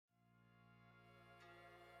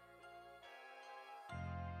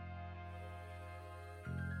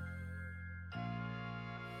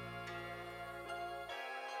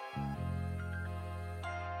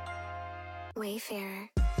Wayfarer.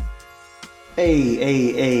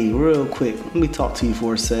 Hey, real quick, let me talk to you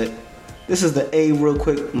for a sec. This is the Real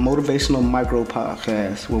Quick Motivational Micro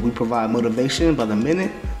Podcast, where we provide motivation by the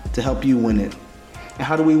minute to help you win it. And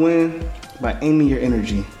how do we win? By aiming your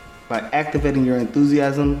energy, by activating your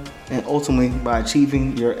enthusiasm, and ultimately by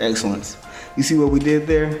achieving your excellence. You see what we did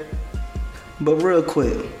there? But real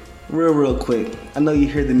quick, I know you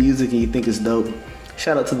hear the music and you think it's dope.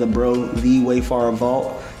 Shout out to the Wayfarer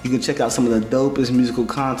Vault. You can check out some of the dopest musical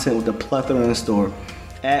content with a plethora in store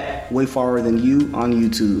at Wayfarer Than You on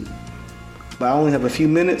YouTube. But I only have a few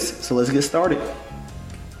minutes, so let's get started.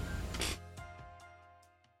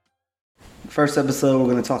 First episode, we're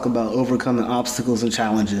going to talk about overcoming obstacles and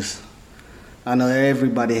challenges. I know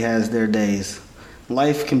everybody has their days.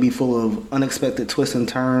 Life can be full of unexpected twists and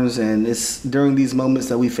turns, and it's during these moments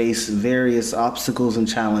that we face various obstacles and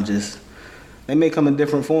challenges. They may come in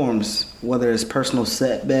different forms, whether it's personal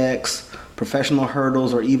setbacks, professional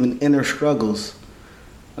hurdles, or even inner struggles.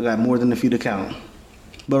 I got more than a few to count.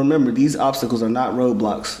 But remember, these obstacles are not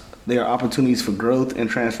roadblocks. They are opportunities for growth and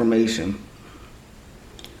transformation.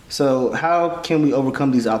 So how can we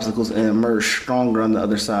overcome these obstacles and emerge stronger on the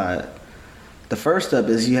other side? The first step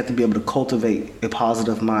is you have to be able to cultivate a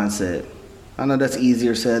positive mindset. I know that's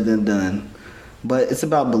easier said than done. But it's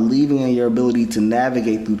about believing in your ability to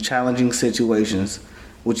navigate through challenging situations,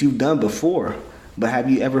 which you've done before. But have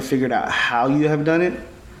you ever figured out how you have done it?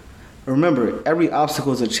 Remember, every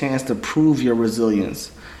obstacle is a chance to prove your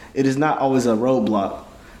resilience. It is not always a roadblock.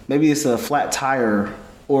 Maybe it's a flat tire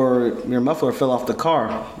or your muffler fell off the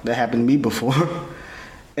car. That happened to me before.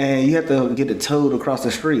 And you have to get it towed across the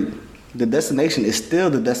street. The destination is still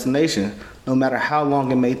the destination, no matter how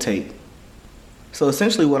long it may take. So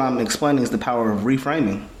essentially what I'm explaining is the power of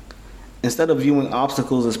reframing. Instead of viewing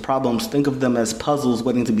obstacles as problems, think of them as puzzles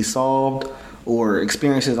waiting to be solved or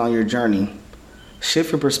experiences on your journey.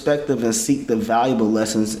 Shift your perspective and seek the valuable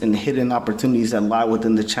lessons and hidden opportunities that lie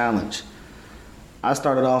within the challenge. I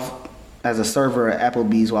started off as a server at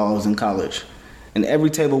Applebee's while I was in college, and every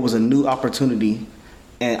table was a new opportunity,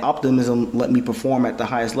 and optimism let me perform at the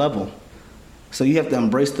highest level. So you have to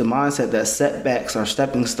embrace the mindset that setbacks are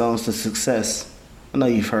stepping stones to success. I know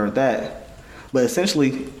you've heard that. But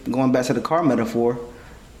essentially, going back to the car metaphor,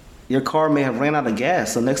 your car may have ran out of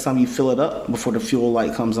gas, so next time you fill it up before the fuel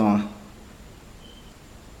light comes on.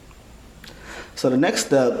 So the next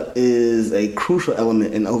step is a crucial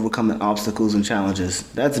element in overcoming obstacles and challenges.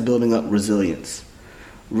 That's building up resilience.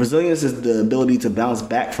 Resilience is the ability to bounce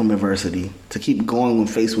back from adversity, to keep going when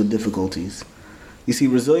faced with difficulties. You see,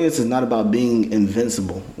 resilience is not about being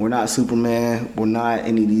invincible. We're not Superman. We're not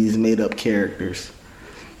any of these made-up characters.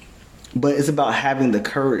 But it's about having the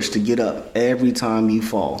courage to get up every time you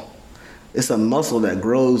fall. It's a muscle that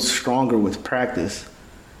grows stronger with practice.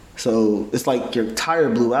 So it's like your tire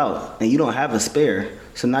blew out and you don't have a spare.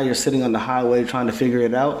 So now you're sitting on the highway trying to figure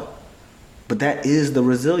it out. But that is the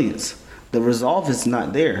resilience. The resolve is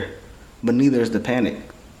not there, but neither is the panic.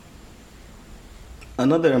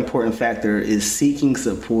 Another important factor is seeking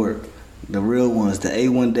support. The real ones, the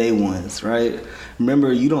A1 day ones, right?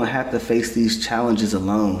 Remember, you don't have to face these challenges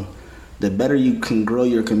alone. The better you can grow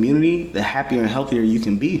your community, the happier and healthier you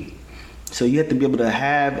can be. So you have to be able to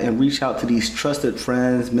have and reach out to these trusted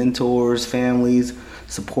friends, mentors, families,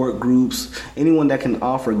 support groups, anyone that can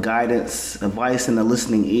offer guidance, advice, and a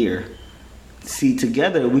listening ear. See,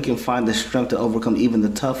 together we can find the strength to overcome even the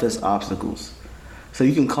toughest obstacles. So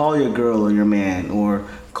you can call your girl or your man, or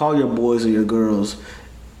call your boys or your girls.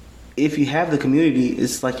 If you have the community,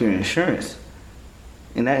 it's like your insurance.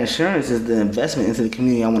 And that insurance is the investment into the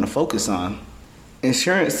community I want to focus on.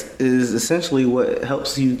 Insurance is essentially what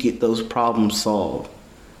helps you get those problems solved.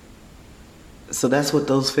 So that's what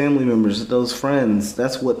those family members, those friends,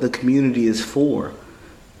 that's what the community is for.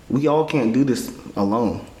 We all can't do this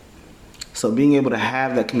alone. So being able to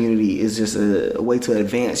have that community is just a way to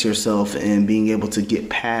advance yourself and being able to get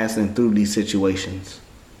past and through these situations.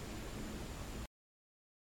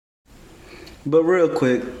 But real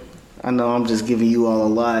quick, I know I'm just giving you all a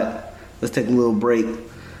lot. Let's take a little break.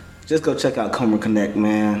 Just go check out Comer Connect,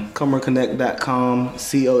 man. ComerConnect.com,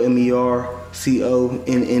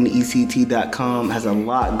 ComerConnect.com has a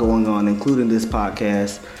lot going on, including this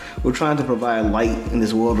podcast. We're trying to provide light in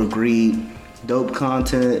this world of greed, dope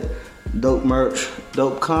content, dope merch,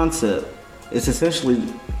 dope concept. It's essentially,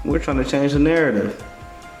 we're trying to change the narrative.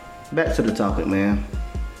 Back to the topic, man.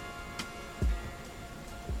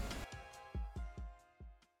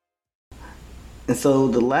 And so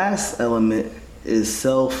the last element is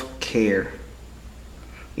self-care.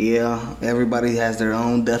 Yeah, everybody has their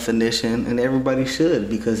own definition, and everybody should,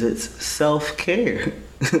 because it's self-care.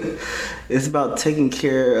 It's about taking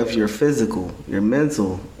care of your physical, your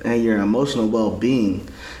mental, and your emotional well-being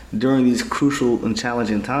during these crucial and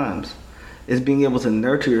challenging times. It's being able to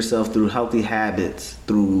nurture yourself through healthy habits,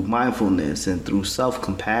 through mindfulness, and through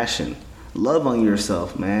self-compassion. Love on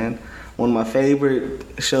yourself, man. One of my favorite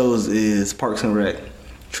shows is Parks and Rec.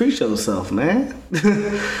 Treat yourself, man.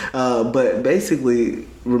 But basically,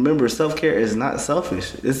 remember, self-care is not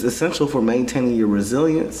selfish. It's essential for maintaining your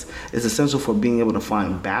resilience. It's essential for being able to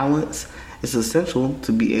find balance. It's essential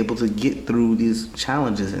to be able to get through these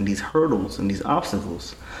challenges and these hurdles and these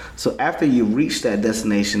obstacles. So after you reach that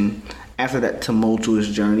destination, after that tumultuous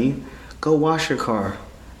journey, go wash your car.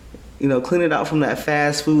 Clean it out from that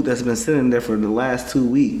fast food that's been sitting there for the last 2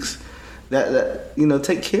 weeks.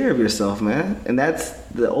 Take care of yourself, man. And that's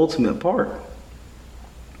the ultimate part.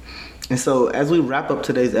 And so as we wrap up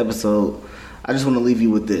today's episode, I just want to leave you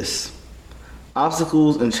with this.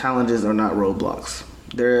 Obstacles and challenges are not roadblocks.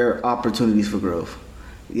 They're opportunities for growth.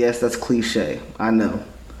 Yes, that's cliche, I know.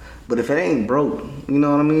 But if it ain't broke, you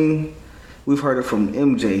know what I mean? We've heard it from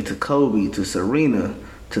MJ to Kobe to Serena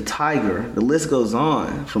to Tiger. The list goes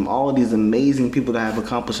on, from all of these amazing people that have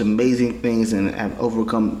accomplished amazing things and have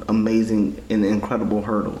overcome amazing and incredible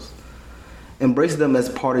hurdles. Embrace them as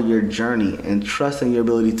part of your journey and trust in your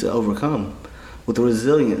ability to overcome. With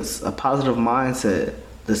resilience, a positive mindset,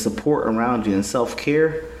 the support around you, and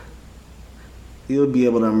self-care, you'll be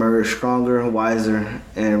able to emerge stronger, wiser,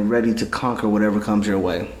 and ready to conquer whatever comes your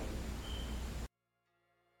way.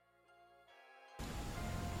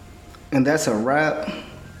 And that's a wrap.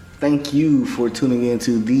 Thank you for tuning in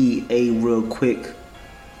to the A Real Quick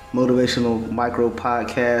motivational micro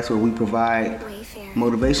podcast, where we provide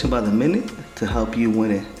motivation by the minute to help you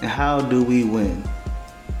win it. And how do we win?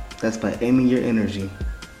 That's by aiming your energy,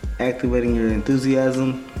 activating your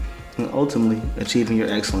enthusiasm, and ultimately achieving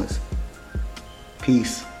your excellence.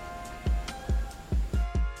 Peace.